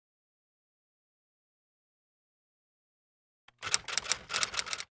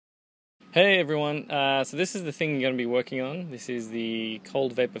Hey everyone, so this is the thing you're going to be working on. This is the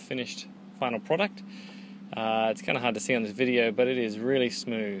cold vapor finished final product. It's kind of hard to see on this video, but it is really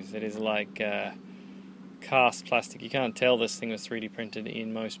smooth. It is like cast plastic. You can't tell this thing was 3D printed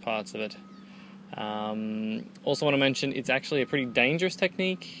in most parts of it. Also want to mention it's actually a pretty dangerous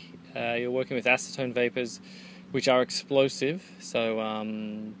technique. You're working with acetone vapors, which are explosive, so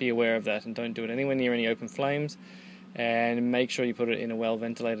be aware of that and don't do it anywhere near any open flames. And make sure you put it in a well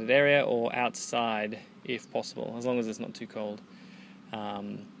ventilated area or outside if possible, as long as it's not too cold.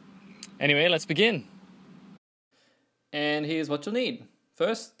 Anyway, let's begin. And here's what you'll need.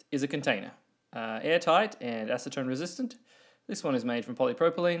 First is a container, airtight and acetone resistant. This one is made from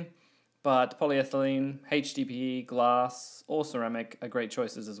polypropylene, but polyethylene, HDPE, glass or ceramic are great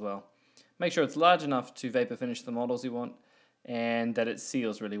choices as well. Make sure it's large enough to vapor finish the models you want and that it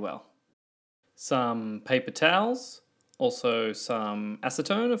seals really well. Some paper towels, also some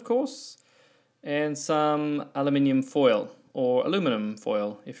acetone of course, and some aluminium foil or aluminum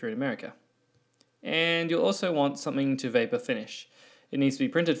foil if you're in America. And you'll also want something to vapor finish. It needs to be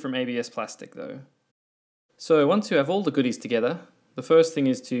printed from ABS plastic though. So once you have all the goodies together, the first thing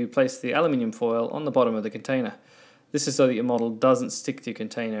is to place the aluminium foil on the bottom of the container. This is so that your model doesn't stick to your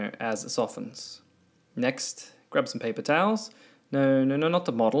container as it softens. Next, grab some paper towels. No, not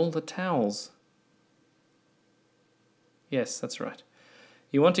the model, the towels. Yes, that's right.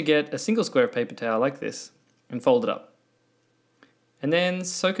 You want to get a single square of paper towel like this and fold it up. And then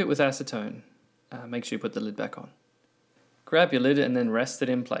soak it with acetone. Make sure you put the lid back on. Grab your lid and then rest it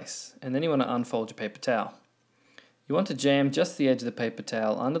in place. And then you want to unfold your paper towel. You want to jam just the edge of the paper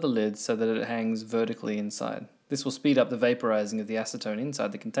towel under the lid so that it hangs vertically inside. This will speed up the vaporizing of the acetone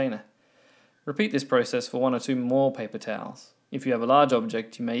inside the container. Repeat this process for 1 or 2 more paper towels. If you have a large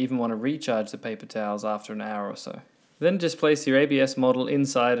object, you may even want to recharge the paper towels after an hour or so. Then just place your ABS model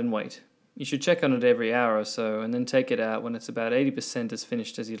inside and wait. You should check on it every hour or so and then take it out when it's about 80% as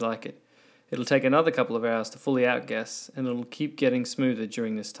finished as you'd like it. It'll take another couple of hours to fully outgas and it'll keep getting smoother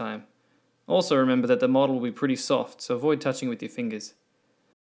during this time. Also remember that the model will be pretty soft, so avoid touching with your fingers.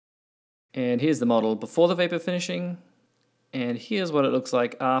 And here's the model before the vapor finishing, and here's what it looks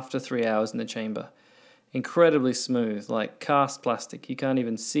like after 3 hours in the chamber. Incredibly smooth, like cast plastic. You can't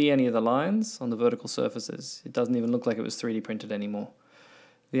even see any of the lines on the vertical surfaces. It doesn't even look like it was 3D printed anymore.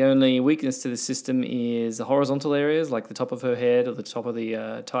 The only weakness to the system is the horizontal areas, like the top of her head or the top of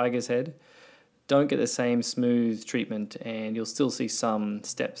the tiger's head. Don't get the same smooth treatment and you'll still see some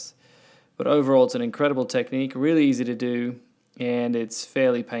steps. But overall it's an incredible technique, really easy to do, and it's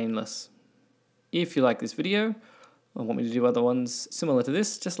fairly painless. If you like this video, or want me to do other ones similar to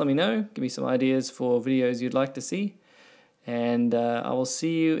this, just let me know. Give me some ideas for videos you'd like to see. And I will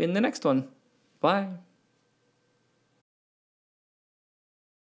see you in the next one. Bye.